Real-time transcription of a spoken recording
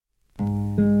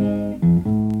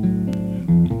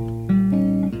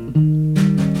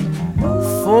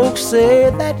Folks say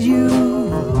that you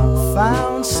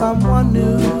found someone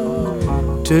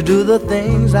new to do the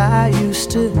things I used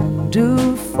to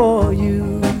do for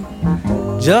you.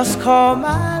 Just call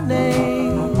my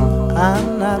name,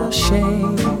 I'm not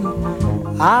ashamed.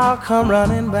 I'll come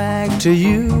running back to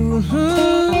you.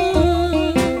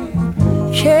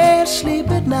 Can't sleep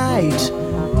at night,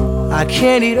 I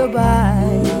can't eat a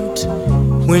bite.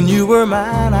 When you were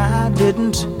mine, I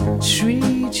didn't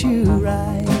treat you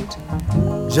right.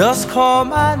 Just call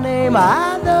my name,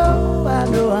 I know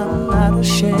I'm not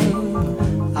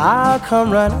ashamed. I'll come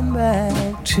running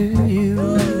back to you.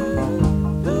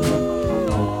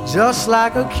 Just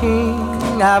like a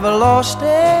king, I've lost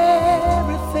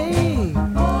everything.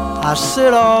 I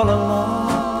sit all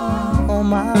alone on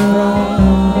my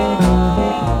throne.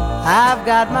 I've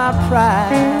got my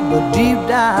pride, but deep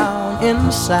down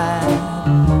inside,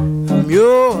 I'm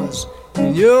yours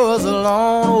and yours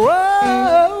alone.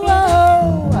 Whoa,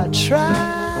 whoa, I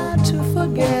try to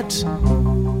forget,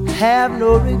 have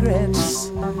no regrets.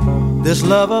 This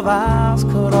love of ours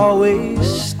could always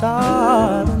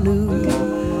start anew.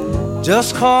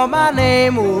 Just call my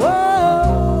name,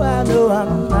 whoa, I know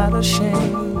I'm not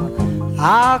ashamed.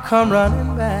 I'll come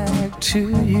running back to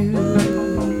you.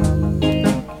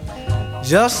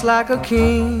 Just like a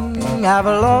king, I've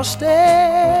lost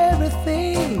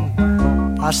everything.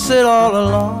 I sit all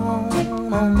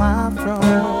alone on my throne.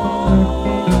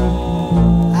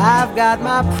 I've got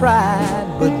my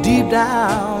pride, but deep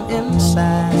down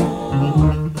inside,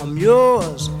 I'm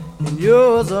yours and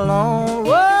yours alone.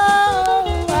 Whoa,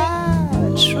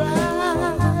 I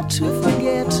try to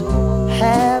forget,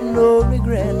 have no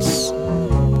regrets.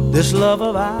 This love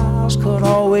of ours could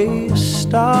always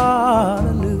start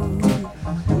anew.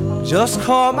 Just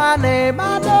call my name,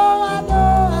 I know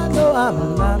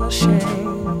I'm not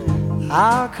ashamed.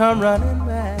 I'll come running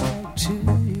back to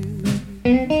you.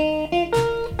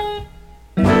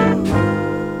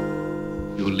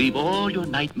 You'll leave all your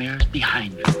nightmares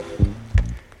behind you.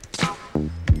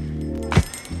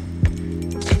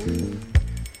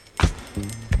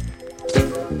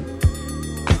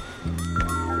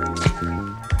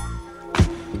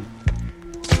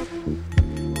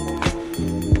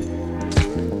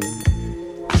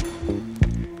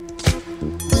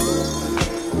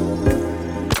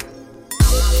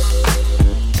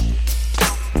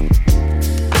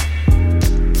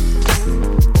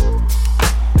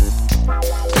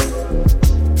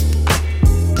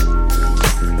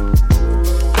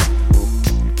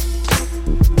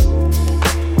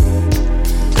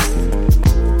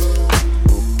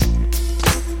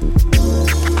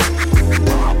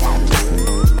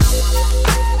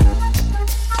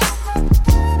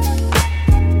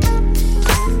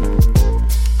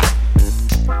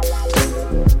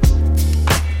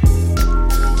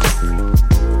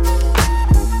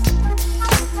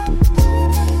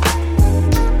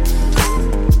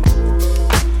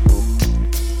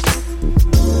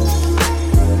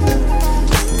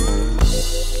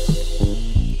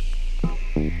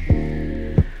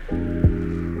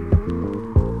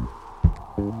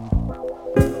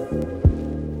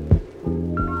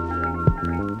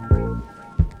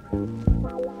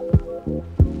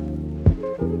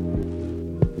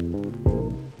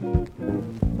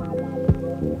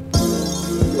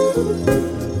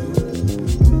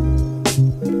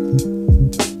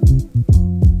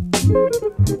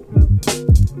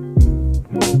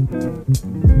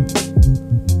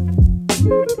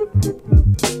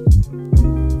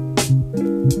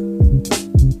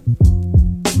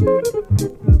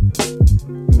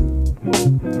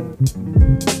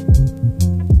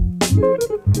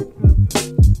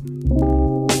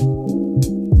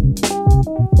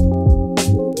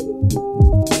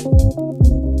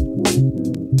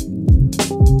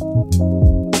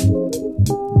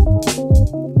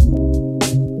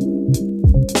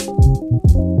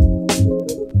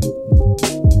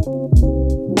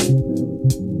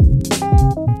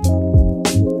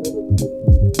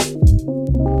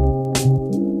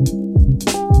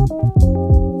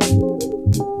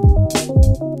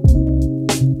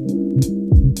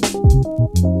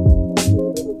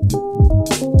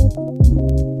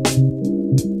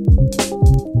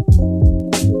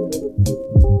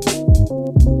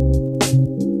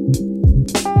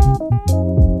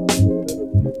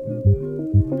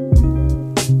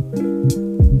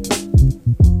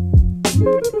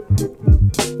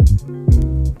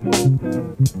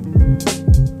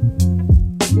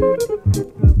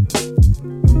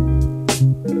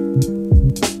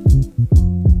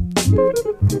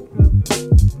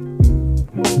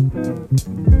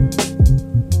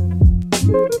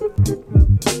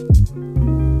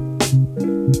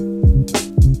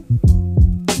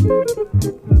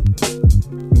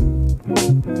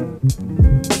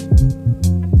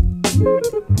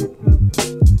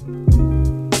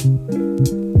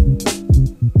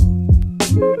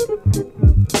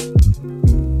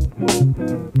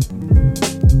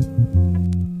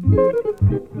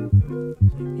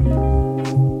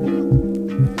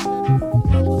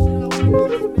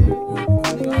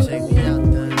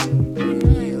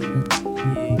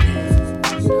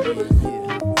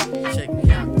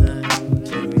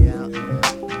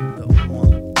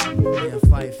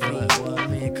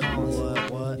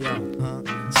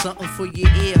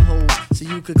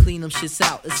 you could clean them shits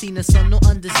out. It seen that some don't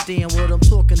understand what I'm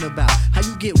talking about. How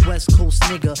you get West Coast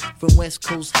nigga from West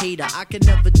Coast hater? I can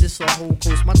never diss a whole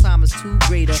coast, my time is too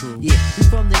greater. True. Yeah, we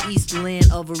from the east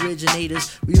land of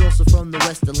originators. We also from the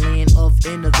western land of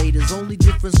innovators. Only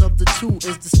difference of the two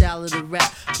is the style of the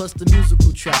rap, plus the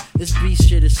musical track. This beat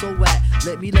shit is so whack.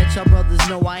 Let me let y'all brothers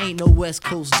know I ain't no West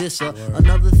Coast disser.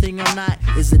 Another thing I'm not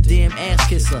is a damn ass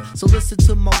kisser. So listen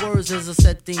to my words as I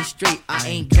set things straight. I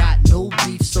ain't got no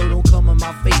beef, so don't come in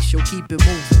my face. Yo, keep it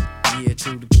moving. Yeah,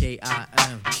 to the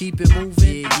K-I-M. Keep it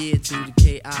moving. Yeah, yeah, to the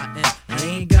K-I-M. I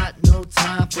ain't got no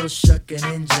time for shucking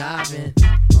and jiving.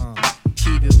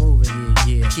 Keep it moving.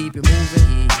 Yeah, yeah. Keep it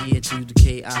moving. Yeah, yeah, to the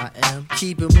K-I-M.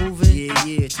 Keep it moving. Yeah,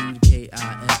 yeah, to the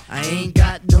K-I-M. I ain't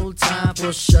got no time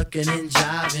for shucking and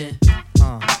jiving.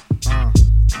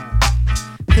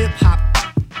 Hip hop,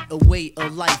 a way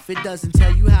of life. It doesn't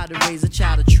tell you how to raise a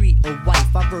child or treat a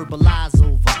wife. I verbalize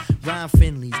over rhyme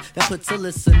friendlies that puts a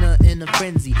listener in a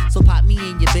frenzy. So pop me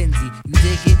in your Benzie, you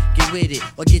dig it, get with it,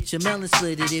 or get your melon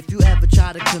slitted. If you ever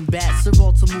try to combat Sir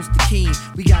Walter Moose the King,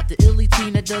 we got the illy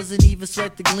team that doesn't even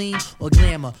sweat the gleam or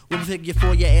glamour. We'll figure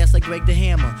for your ass like Greg the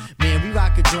Hammer. Man, we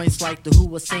rockin' joints like the Who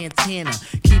or Santana.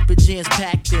 Keep it jams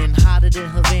packed in, hotter than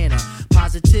Havana.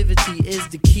 Positivity is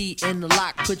the key in the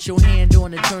lock. Put your hand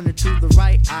on it, turn it to the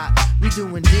right eye. We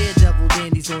doing daredevil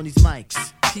dandies on these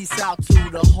mics. Peace out to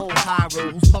the whole high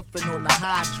road who's puffin' on the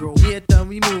hydro. Yeah, then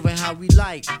we moving how we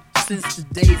like. Since the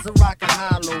days of rockin'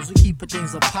 hollows, we keepin'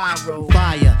 things a pyro.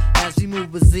 Fire, as we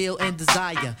move with zeal and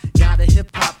desire. Got a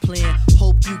hip-hop plan,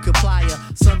 hope you comply.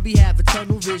 Some be having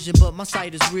tunnel vision, but my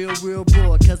sight is real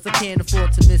broad. Cause I can't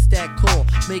afford to miss that call.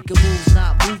 Making moves,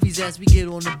 not movies, as we get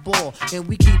on the ball. And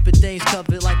we keepin' things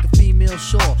covered like a female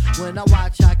shore. When I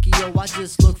watch hockey, yo, I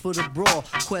just look for the brawl.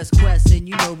 Quest, and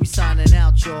you know we signing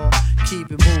out, y'all.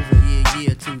 Keep it moving, yeah,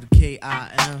 yeah, to the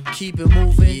K-I-M. Keep it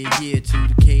moving, yeah, yeah, to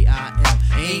the K-I-M.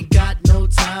 Ain't got no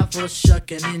time for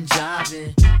shucking and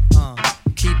jiving.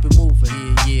 Keep it moving,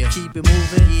 yeah, yeah. Keep it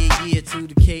moving, yeah, yeah, to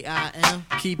the K-I-M.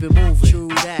 Keep it moving, true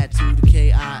that, to the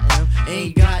K-I-M.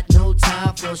 Ain't got no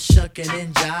time for shucking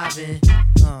and jiving.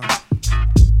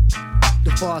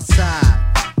 The far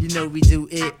side, you know we do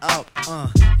it up,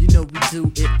 you know we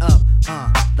do it up,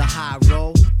 the high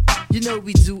roll. You know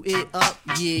we do it up,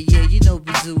 yeah, yeah, you know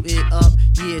we do it up,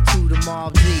 yeah, to the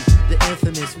Mob D, the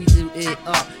infamous, we do it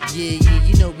up, yeah, yeah,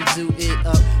 you know we do it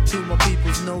up, to my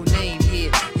people's no name,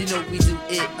 yeah, you know we do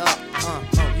it up,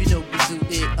 you know we do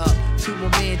it up, to my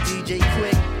man DJ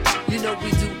Quick, you know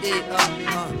we do it up, you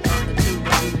know we do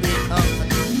it up.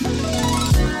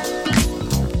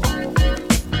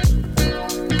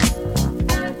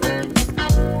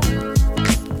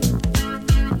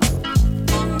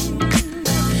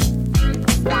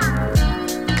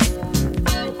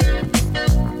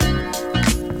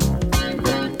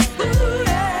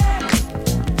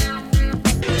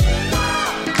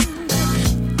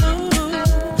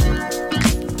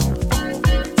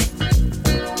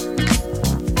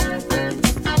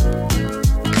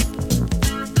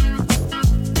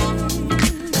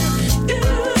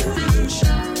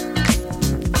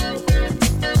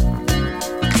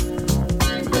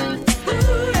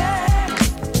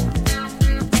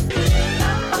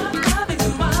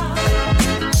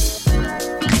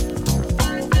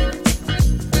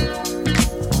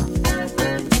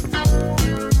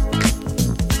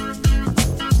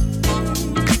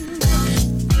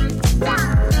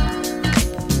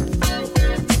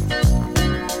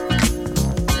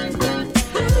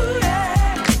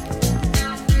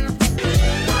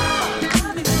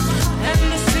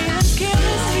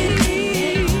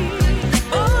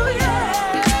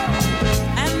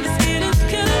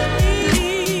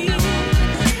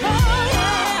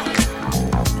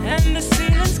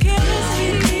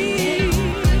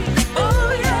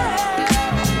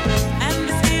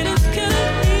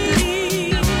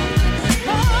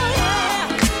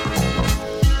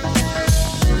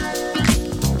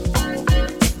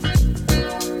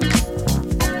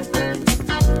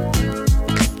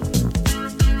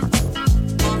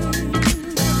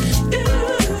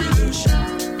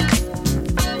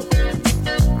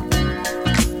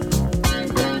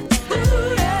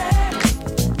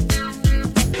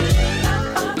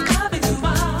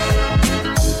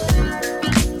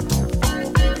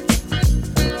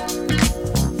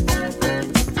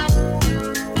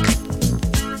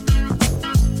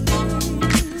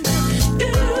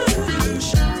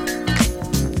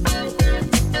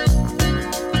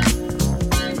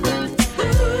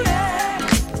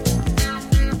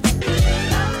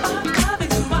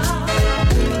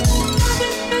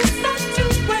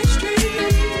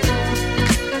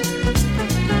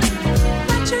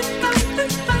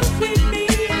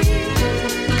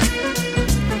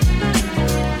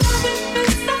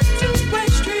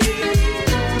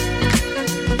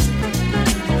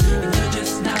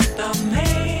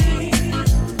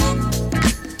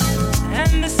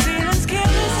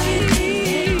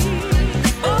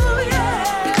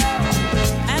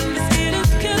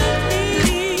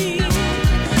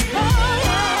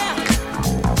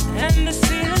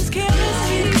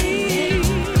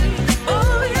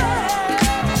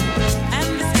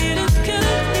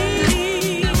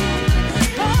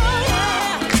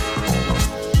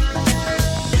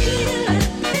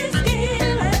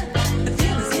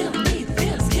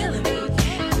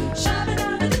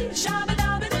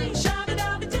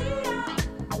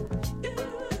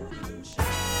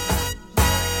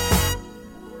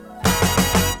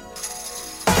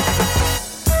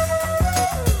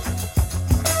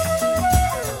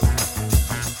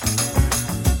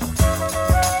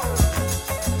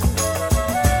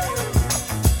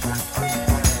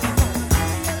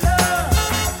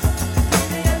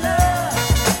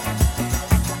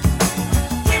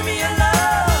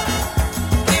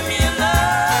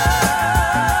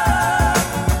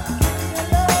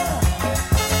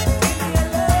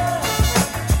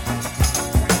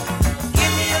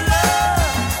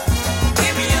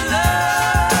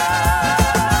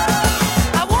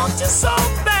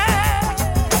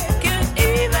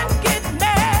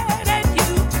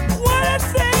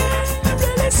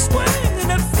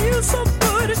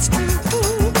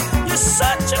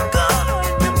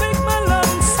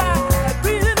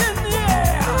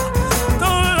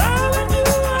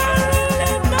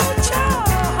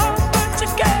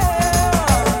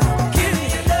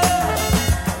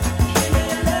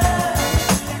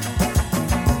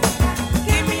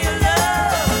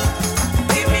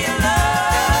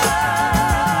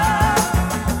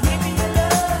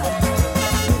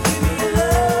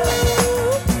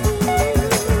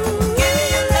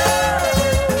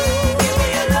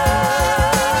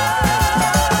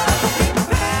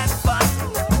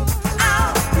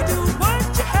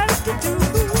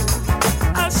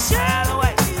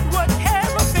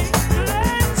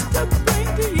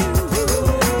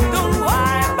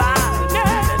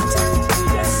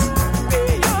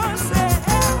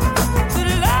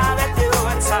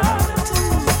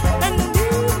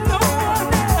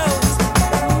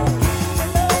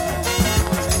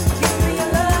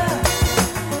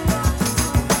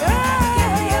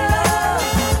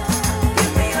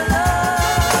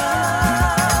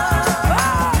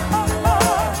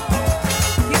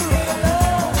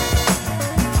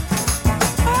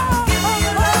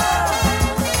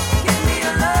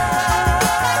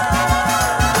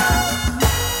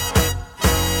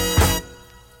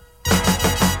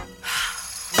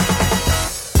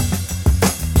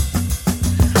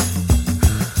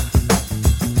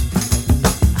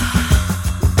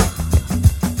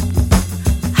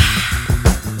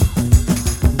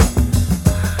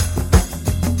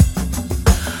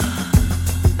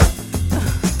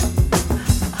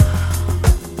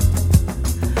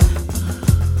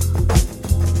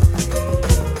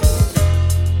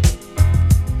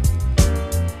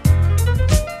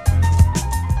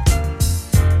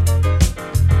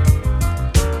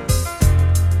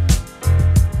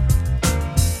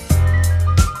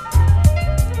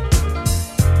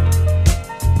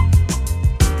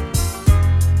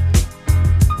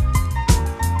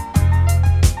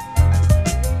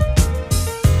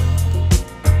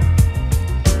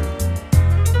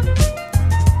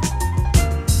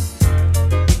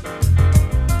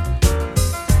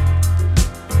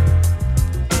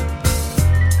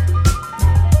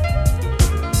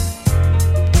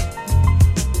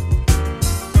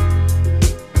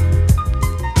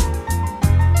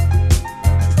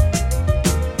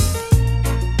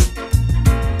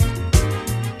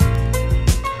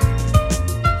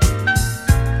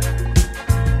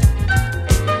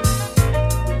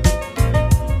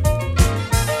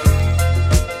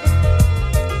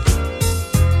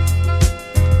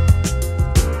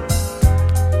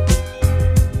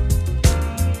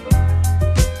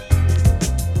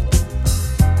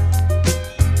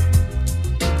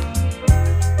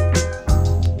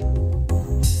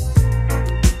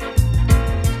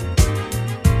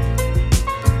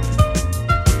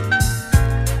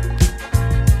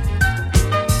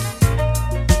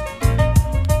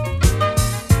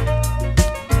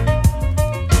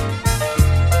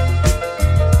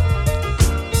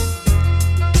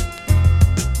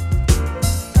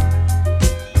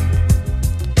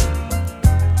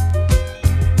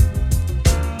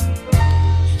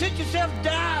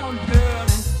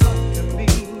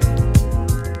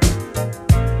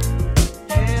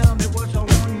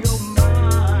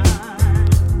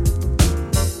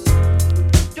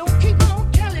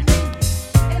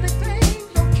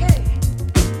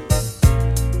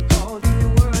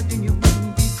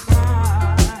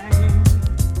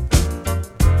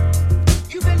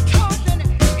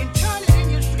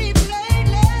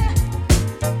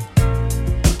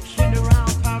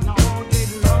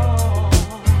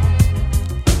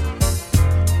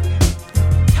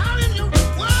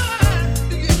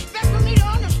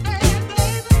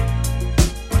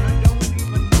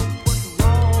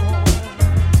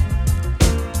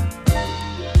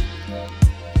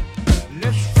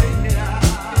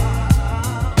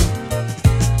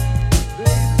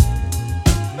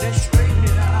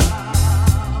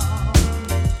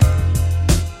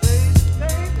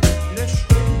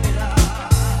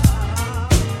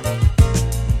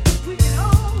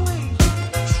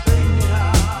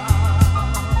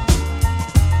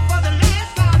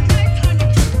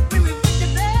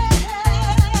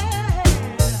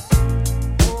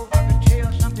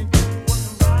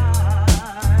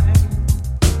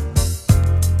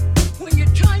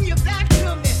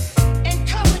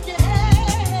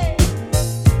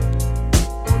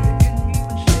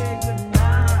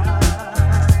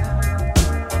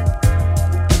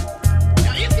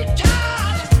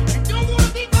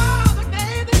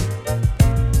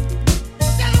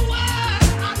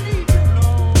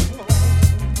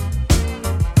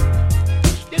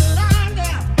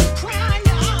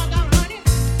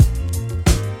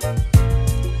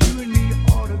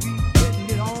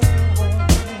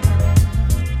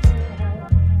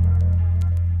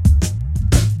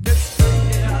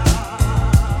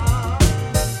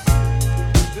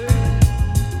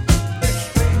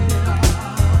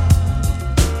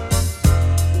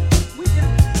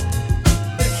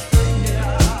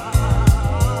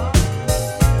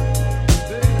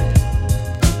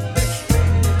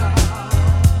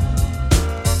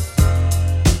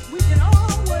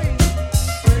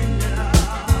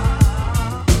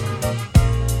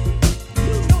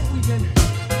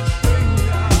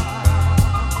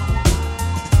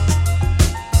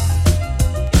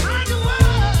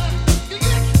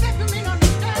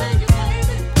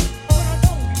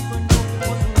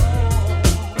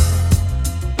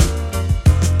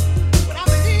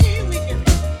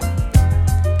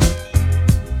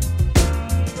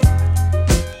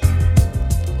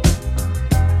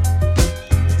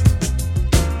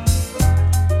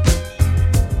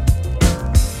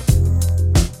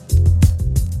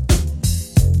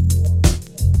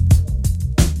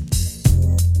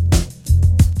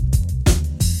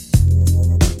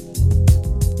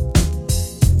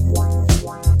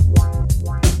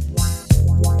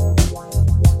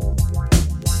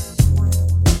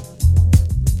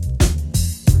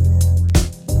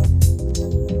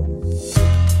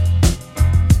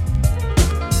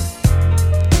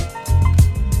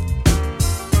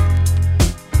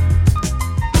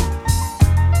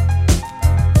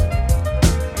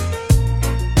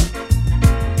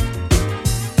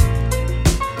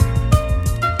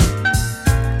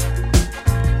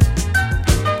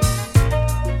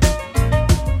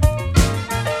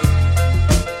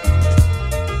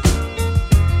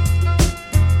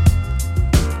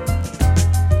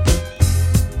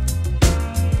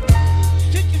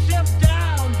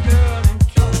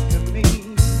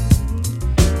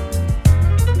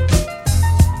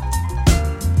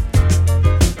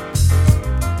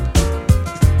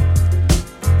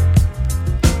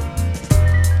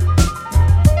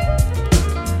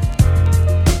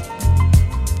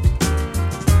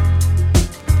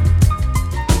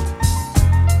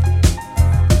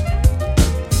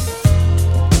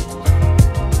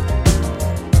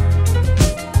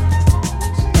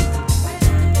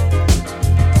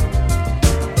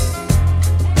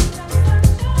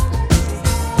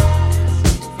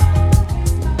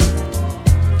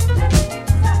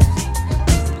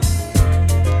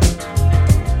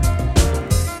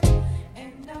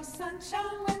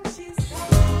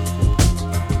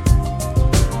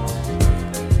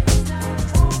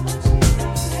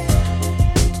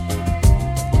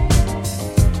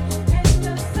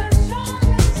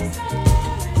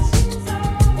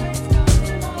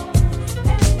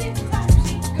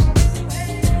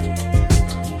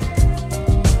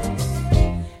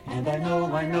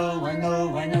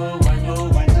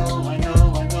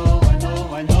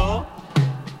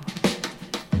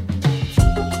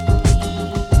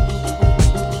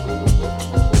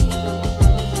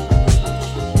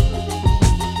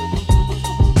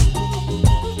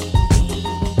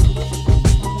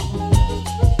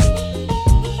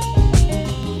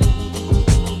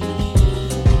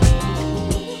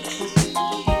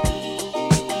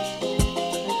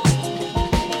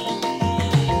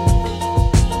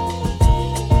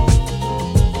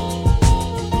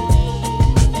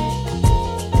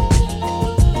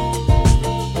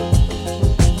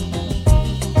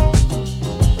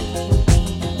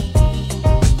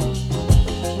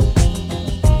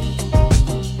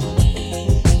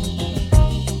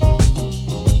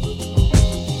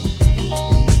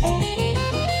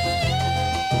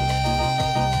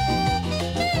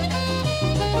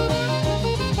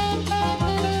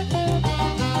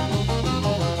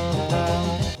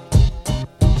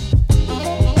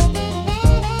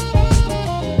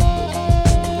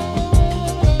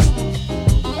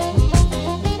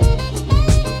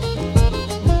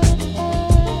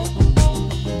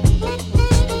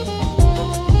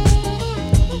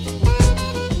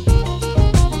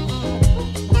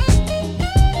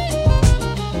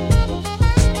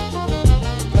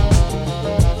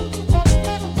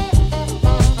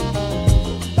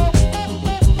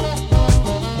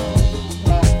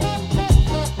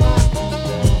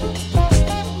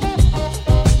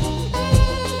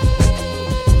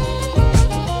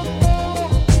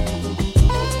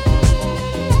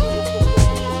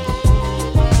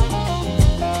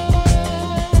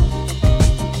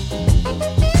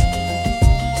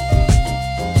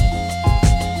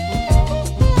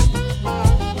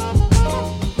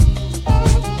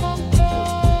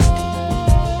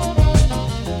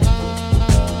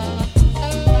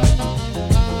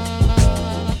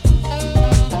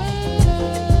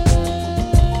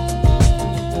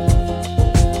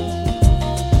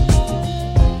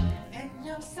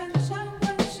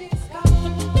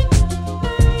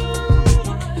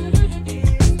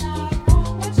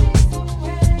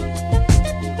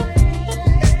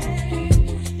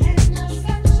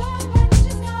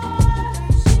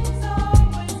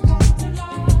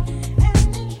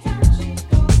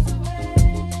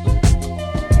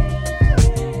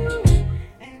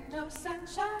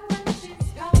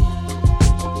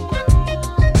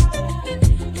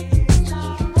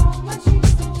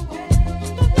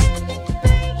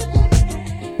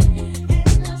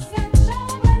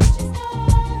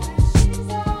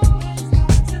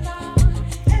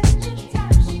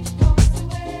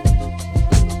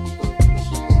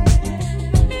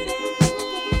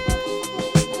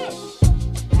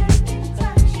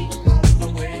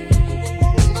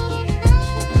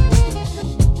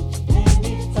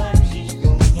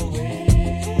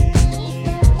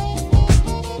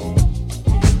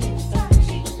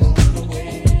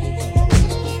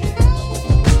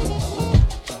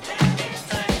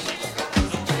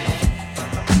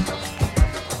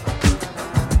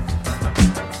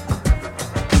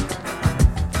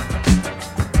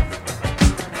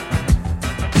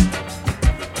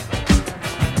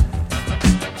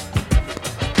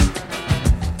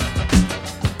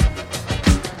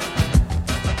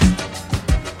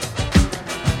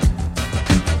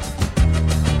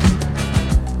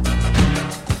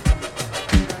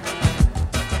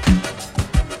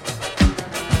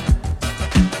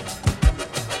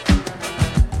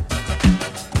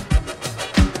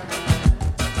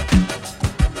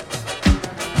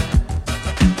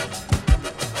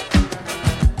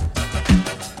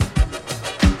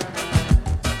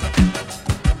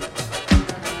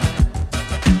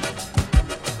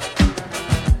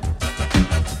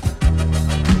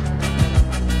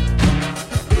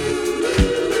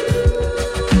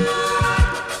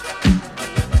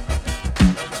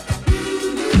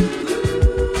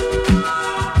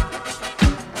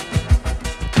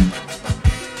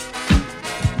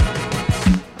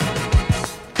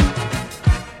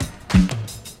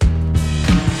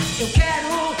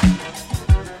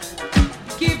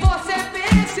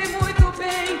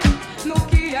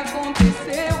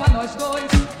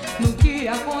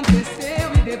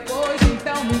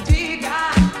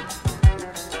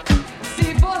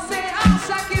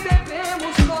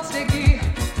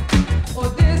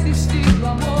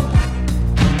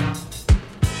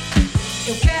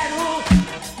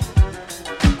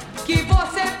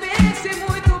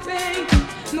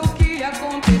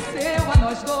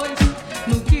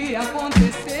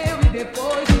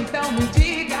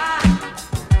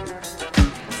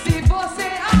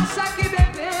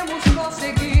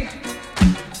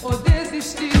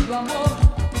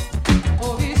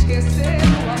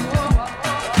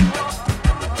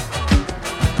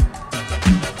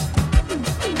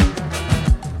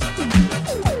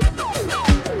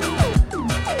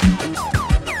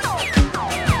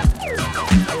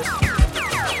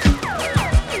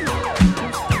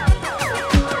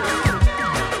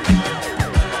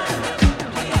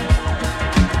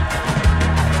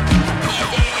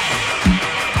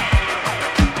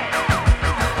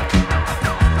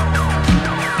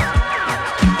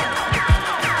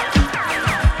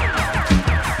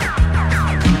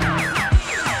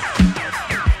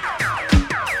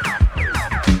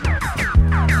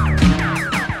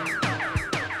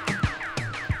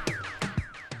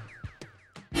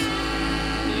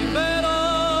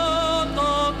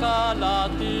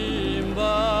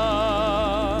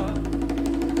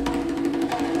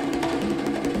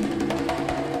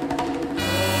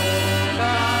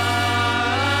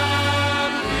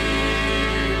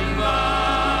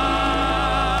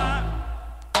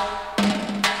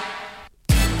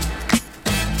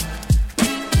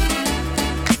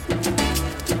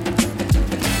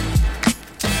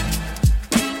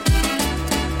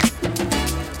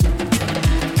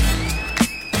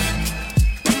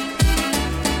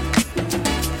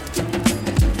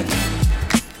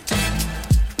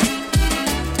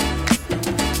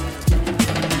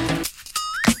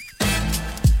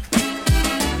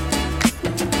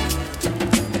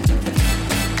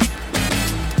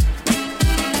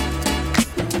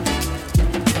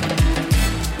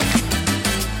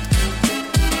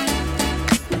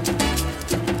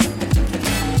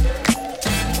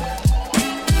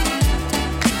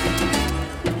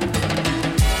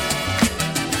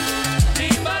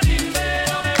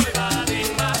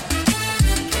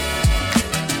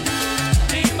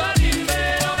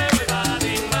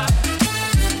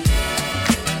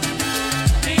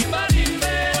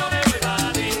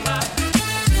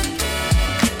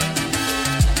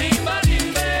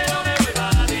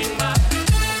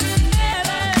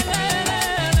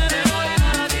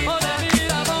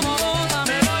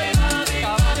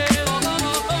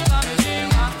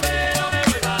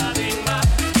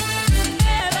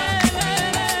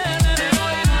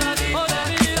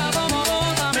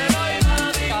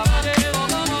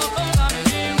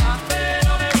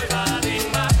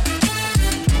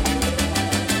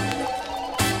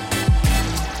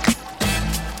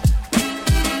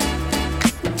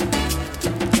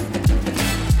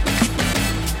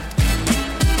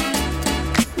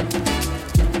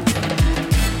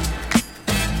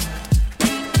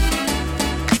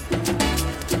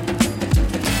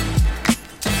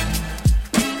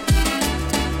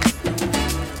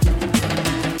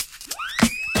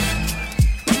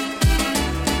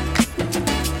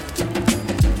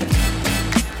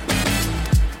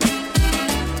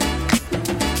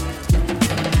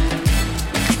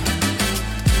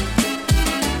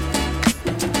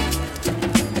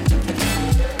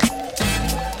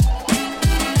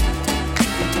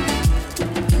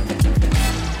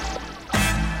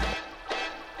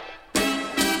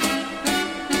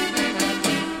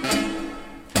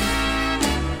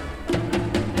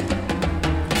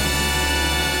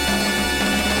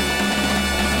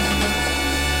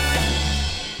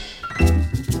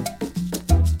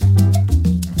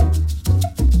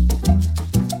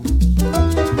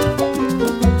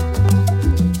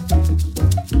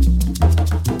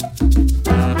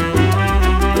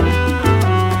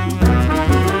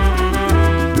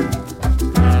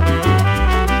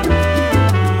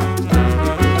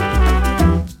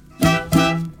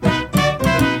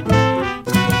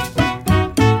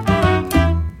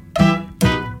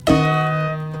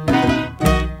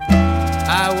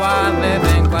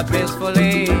 quite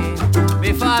peacefully.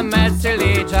 Before I met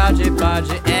silly Georgie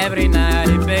Podgy, every night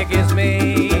he begs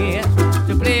me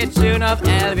to play a tune of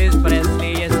Elvis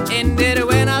Presley. Yes, indeed,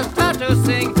 when I start to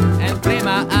sing and play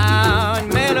my own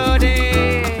melody,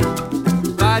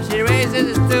 Podgy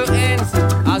raises his two hands,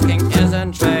 asking,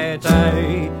 isn't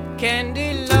traitor?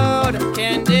 Candy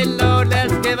Lord,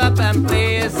 let's give up and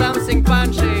play something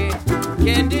punchy.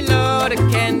 Candy Lord,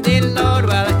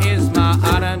 well, it's my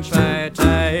ardent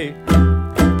traitor.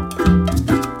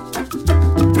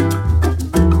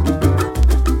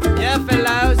 Yeah,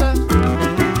 fellows.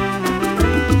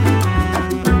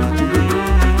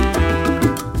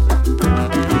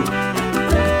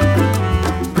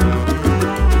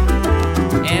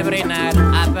 Every night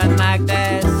up and like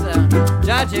this,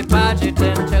 Georgie Podgy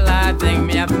till I think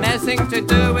me have nothing to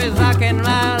do with rock and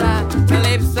roll.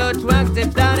 Calypso twang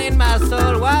deep down in my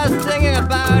soul was singing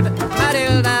about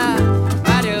Matilda,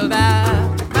 Matilda,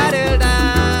 Matilda.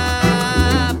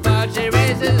 Podgy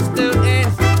raises two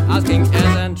hands, asking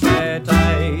isn't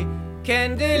traitor?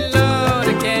 Candy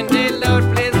Lord,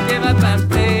 please give up and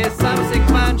play something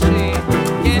punchy.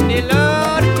 Candy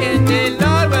Lord,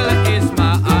 well, it's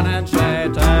my honor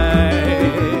traitor.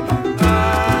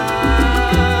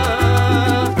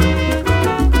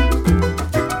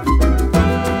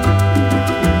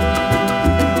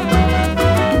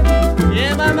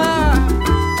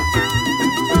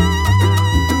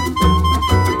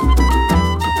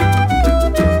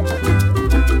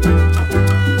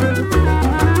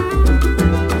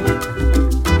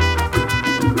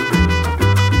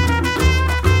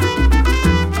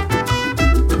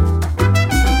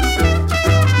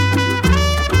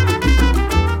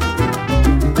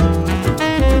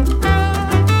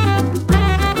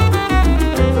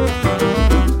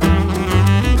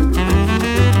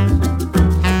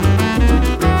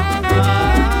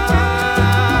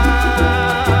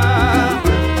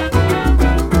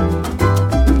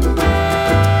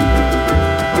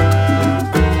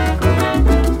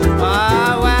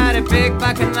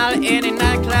 In a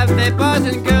nightclub, the boys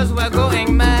and girls were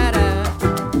going mad.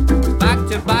 Back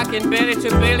to back and belly to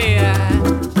belly.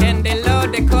 Candy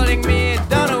Lord, they're calling me.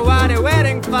 Don't know what they're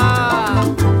waiting for.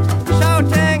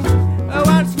 Shouting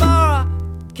once more.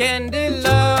 Candy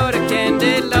Lord,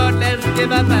 let's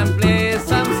give up and play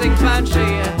something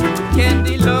punchy.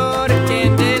 Candy Lord,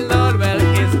 well,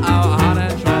 it's our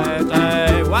honor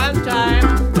traitor. One time.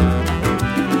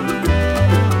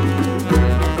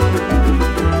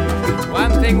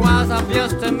 Was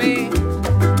obvious to me.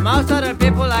 Most other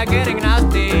people are getting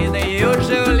nasty. They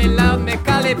usually love me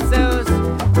calypsos.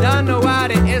 Don't know why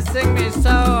they sing me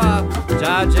so.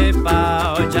 Georgie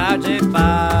Pow.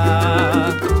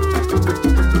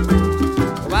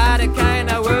 What a kind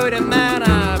of word a man.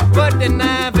 Put the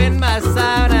knife in my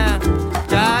side.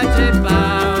 Georgie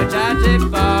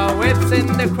Pow, whips in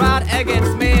the crowd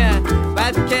against me.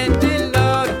 But Candy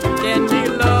Lord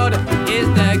is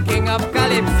the king of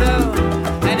calypso.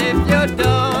 If you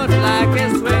don't like a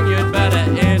swing, you'd better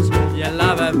itch. You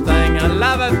love a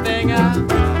thing, yeah.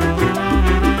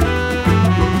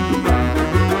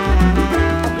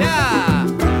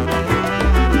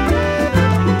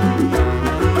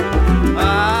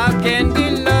 Oh, Candy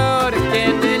Lord,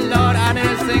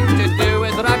 anything to do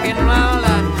with rock and roll.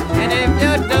 And if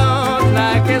you don't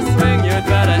like a swing, you'd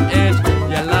better itch.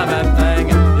 You love a thing,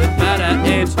 you'd better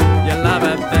itch. You love a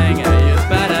thing, you'd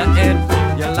better itch.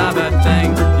 You love a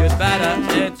thing. Better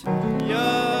it,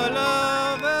 your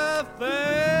love affair.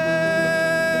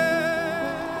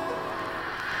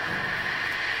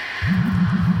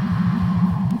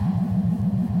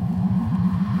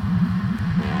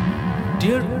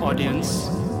 Dear audience,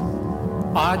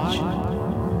 आज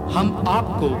हम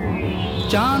आपको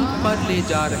चांद पर ले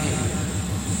जा रहे हैं।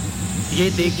 ये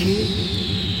देखिए,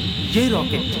 ये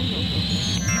रॉकेट।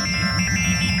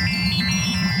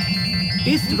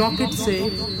 इस रॉकेट से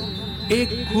एक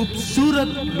खूबसूरत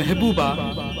महबूबा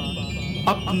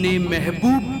अपने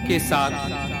महबूब के साथ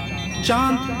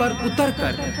चांद पर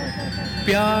उतरकर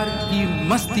प्यार की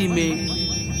मस्ती में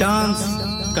डांस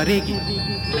करेगी।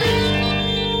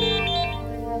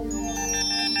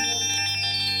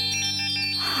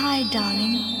 Hi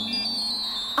darling,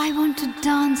 I want to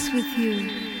dance with you.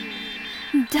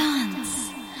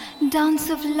 Dance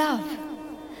of love.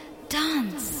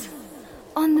 Dance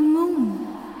on the moon.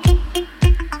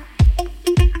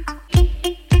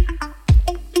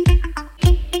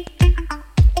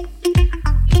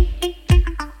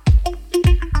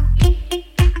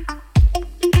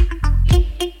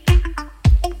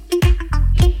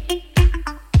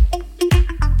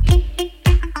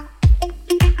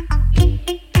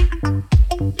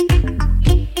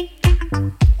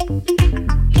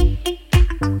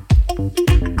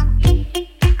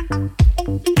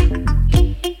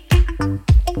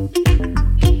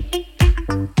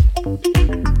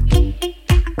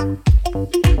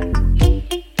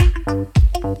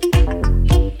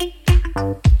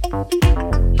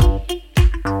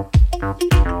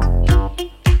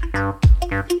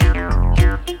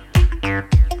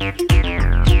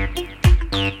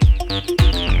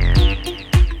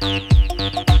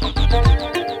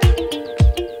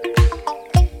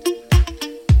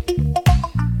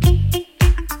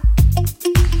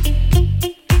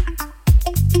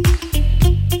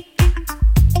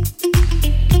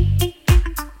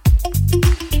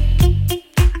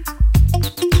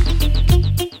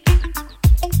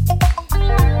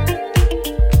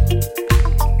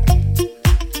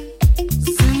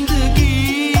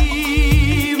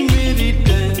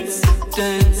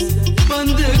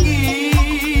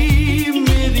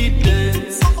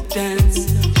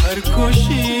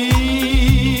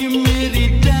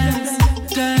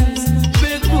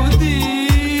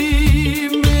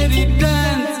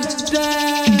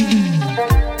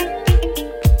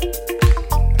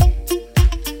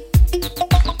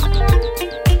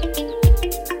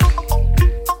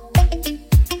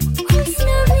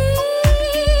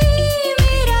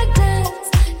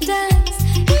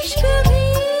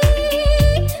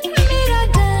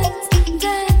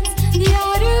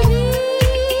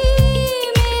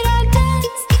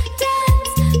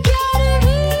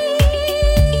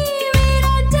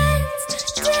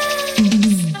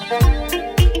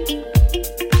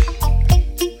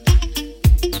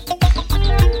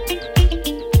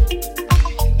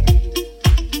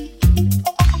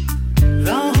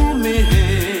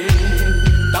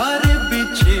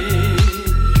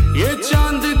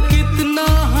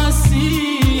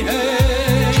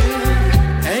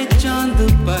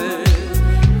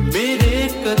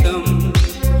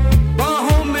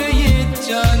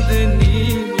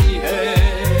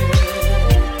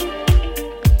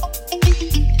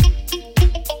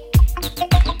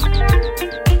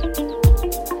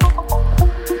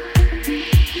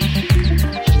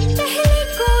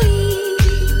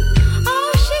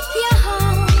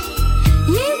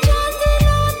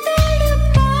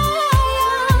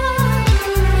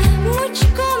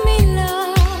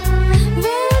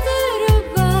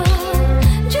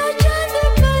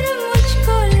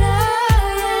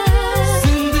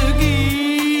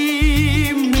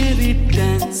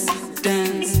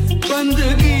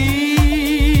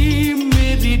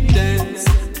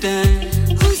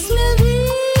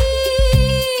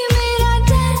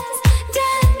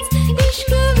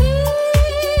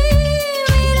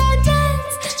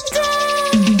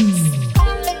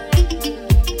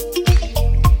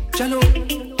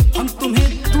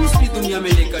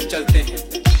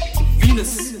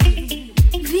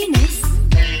 Venus?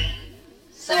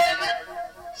 7,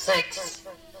 6,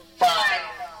 5,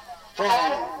 4,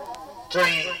 3,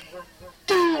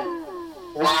 2,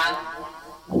 1.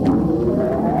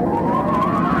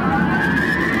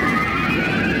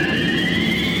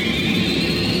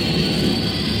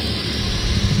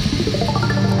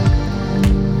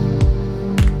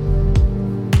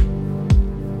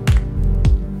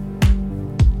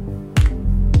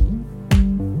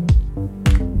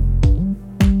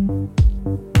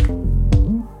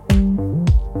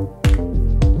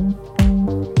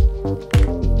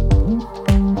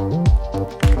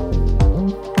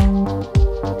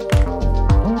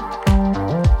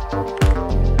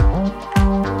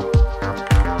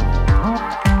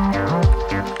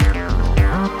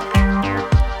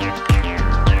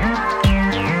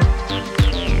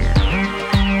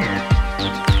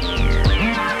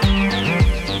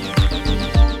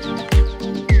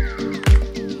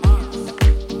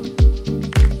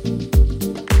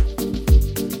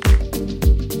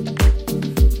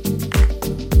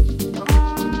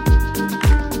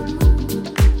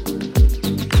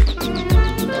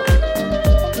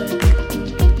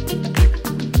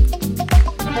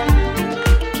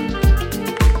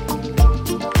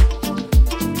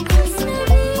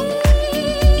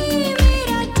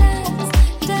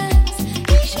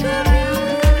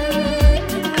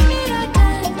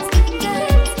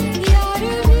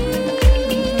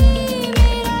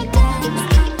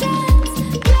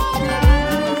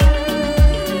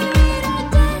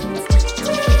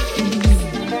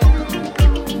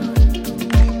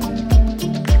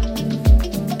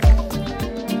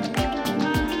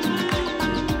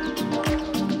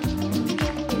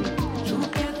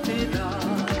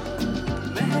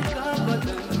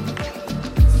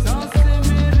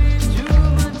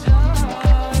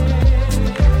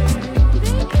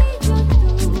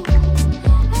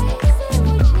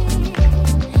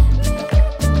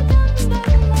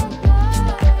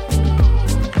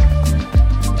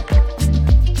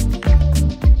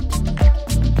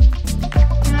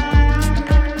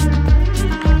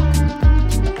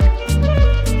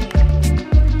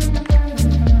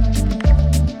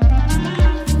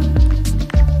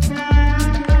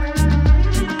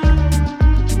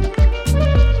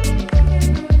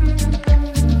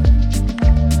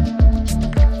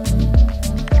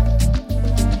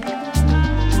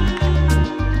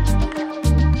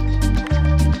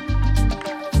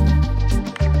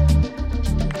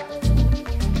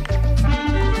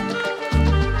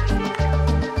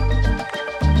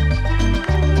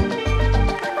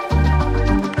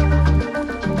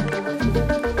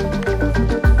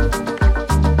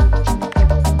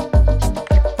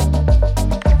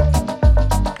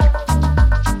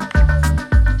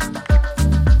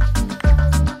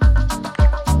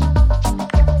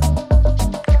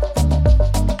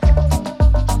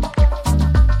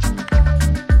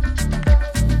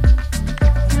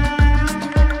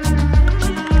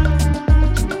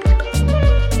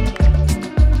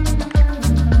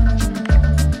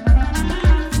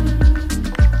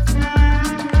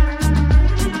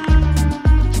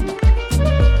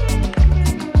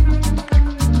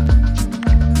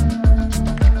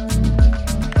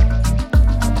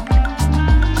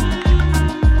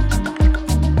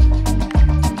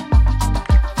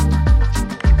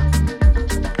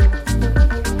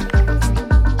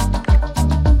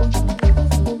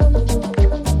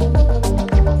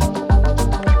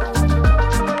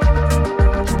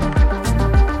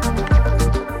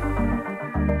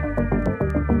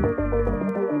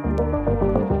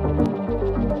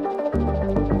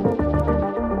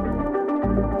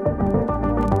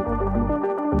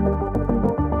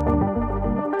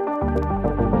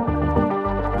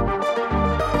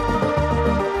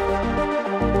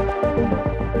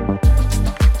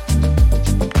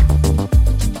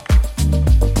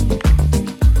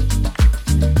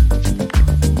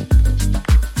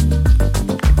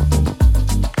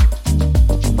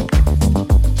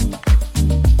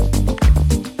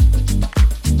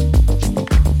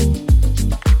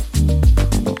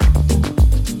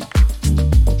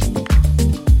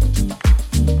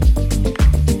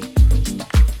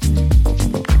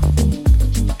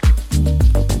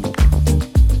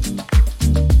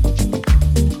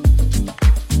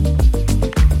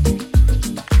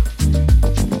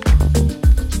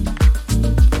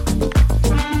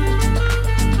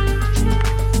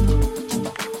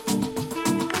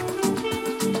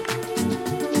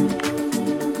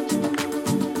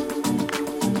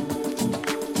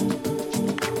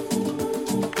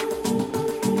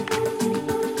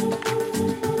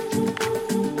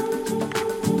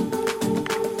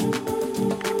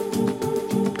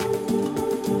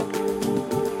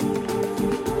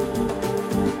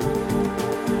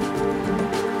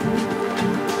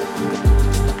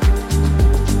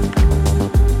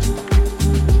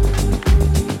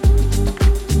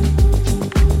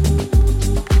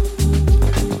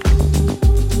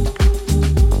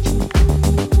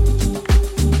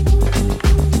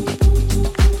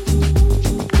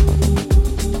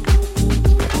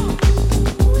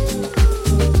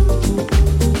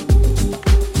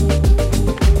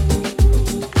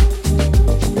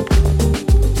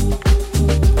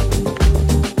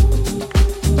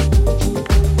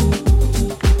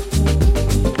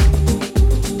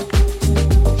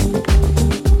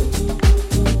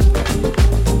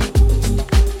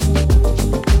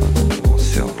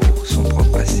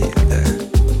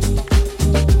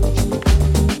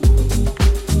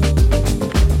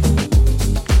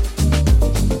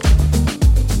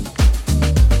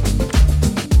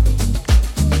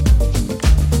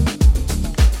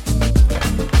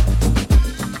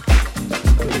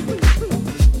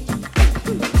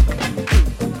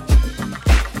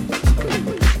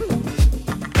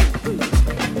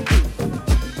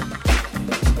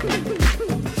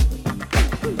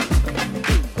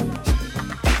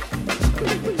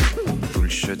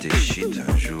 Bullshit et shit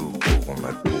un jour auront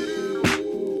ma peau.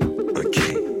 Un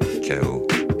cri, chaos.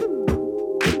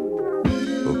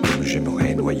 Oh, comme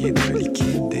j'aimerais noyer dans le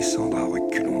liquide, descendre à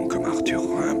reculons comme Arthur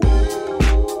Rimbaud.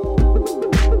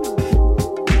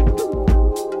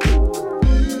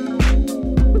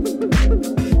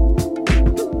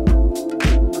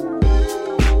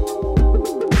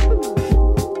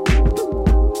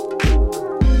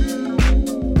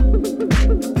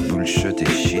 Bullshit et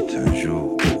shit un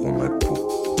jour auront ma peau.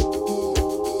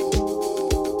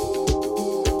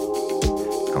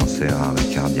 Cancer arrêt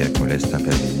cardiaque moleste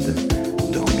impavide.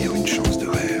 Dormir une chance de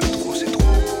rêve, trop c'est trop.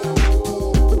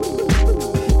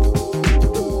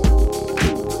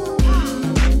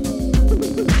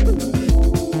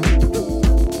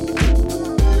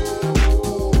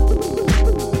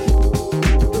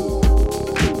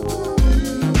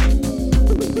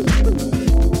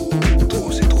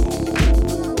 Trop c'est trop.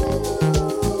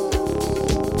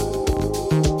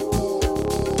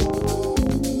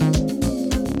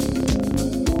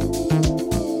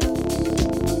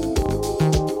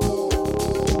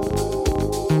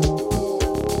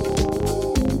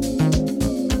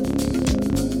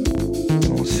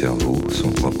 Mon cerveau, son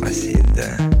propre acide.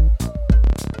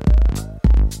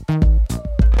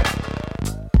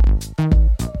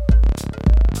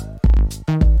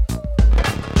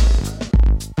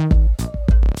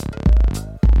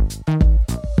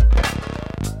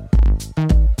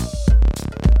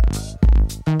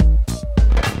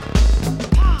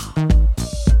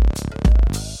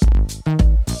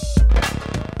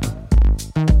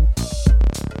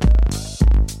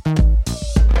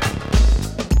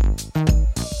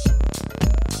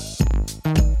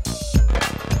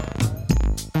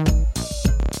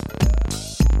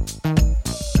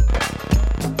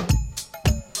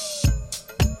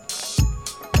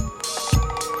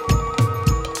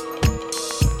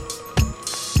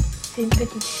 C'est une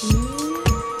petite fille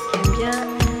qui aime bien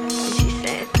les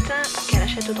sucettes, qu'elle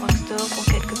achète au drugstore pour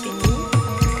quelques pennies.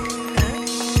 Hein,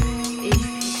 et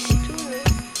c'est tout.